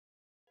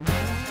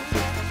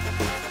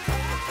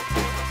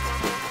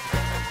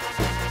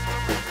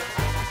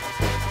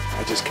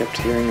I just kept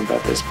hearing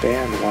about this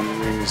band, One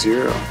Ring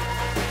Zero.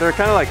 They're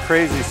kind of like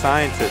crazy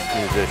scientist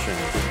musicians.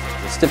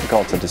 It's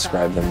difficult to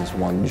describe them as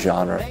one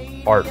genre.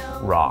 Art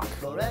rock.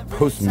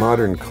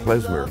 Postmodern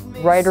klezmer.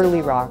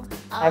 Writerly rock.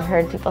 I've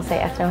heard people say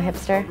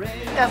ethno-hipster.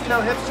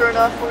 Ethno-hipster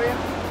enough for you?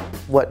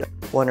 What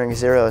One Ring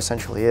Zero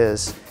essentially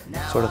is,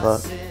 sort of a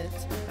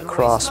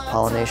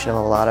cross-pollination of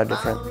a lot of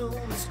different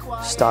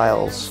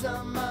styles.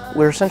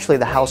 We're essentially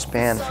the house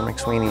band for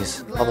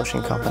McSweeney's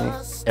publishing company.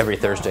 Every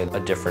Thursday, a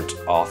different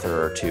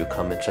author or two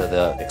come into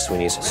the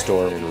McSweeney's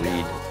store and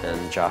read,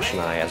 and Josh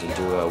and I, as a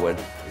duo, would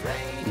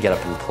get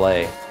up and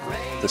play.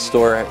 The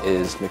store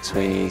is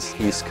McSweeney's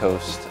East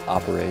Coast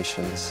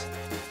operations.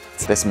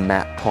 It's this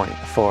map point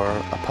for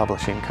a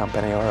publishing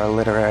company or a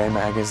literary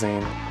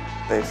magazine.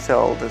 They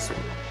sell this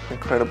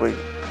incredibly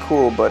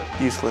cool but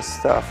useless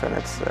stuff, and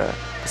it's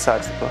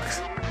besides the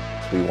books.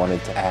 We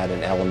wanted to add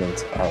an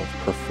element of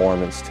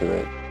performance to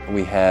it.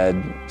 We had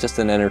just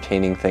an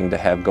entertaining thing to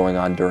have going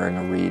on during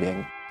a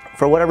reading.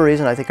 For whatever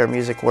reason, I think our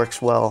music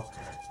works well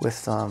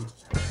with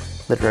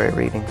literary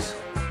readings.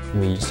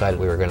 We decided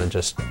we were going to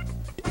just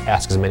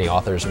ask as many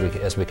authors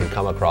as we could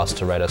come across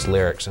to write us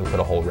lyrics and put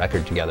a whole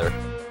record together.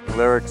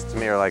 Lyrics to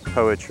me are like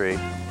poetry,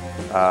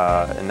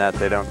 in that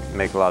they don't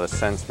make a lot of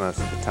sense most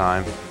of the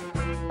time.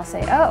 I'll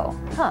say, oh,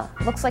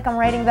 looks like I'm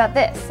writing about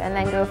this, and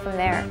then go from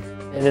there.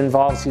 It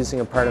involves using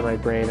a part of my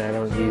brain I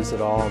don't use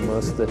at all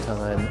most of the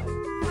time.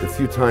 The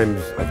few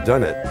times I've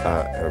done it,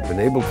 or been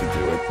able to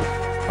do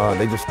it,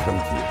 they just come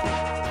to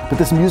you. But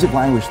this music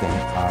language thing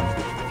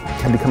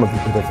can become a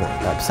bit of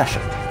an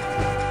obsession.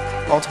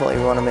 Ultimately,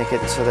 we want to make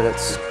it so that it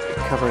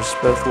covers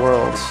both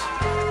worlds.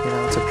 You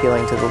know, it's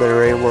appealing to the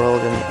literary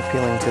world and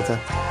appealing to the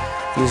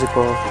music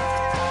world.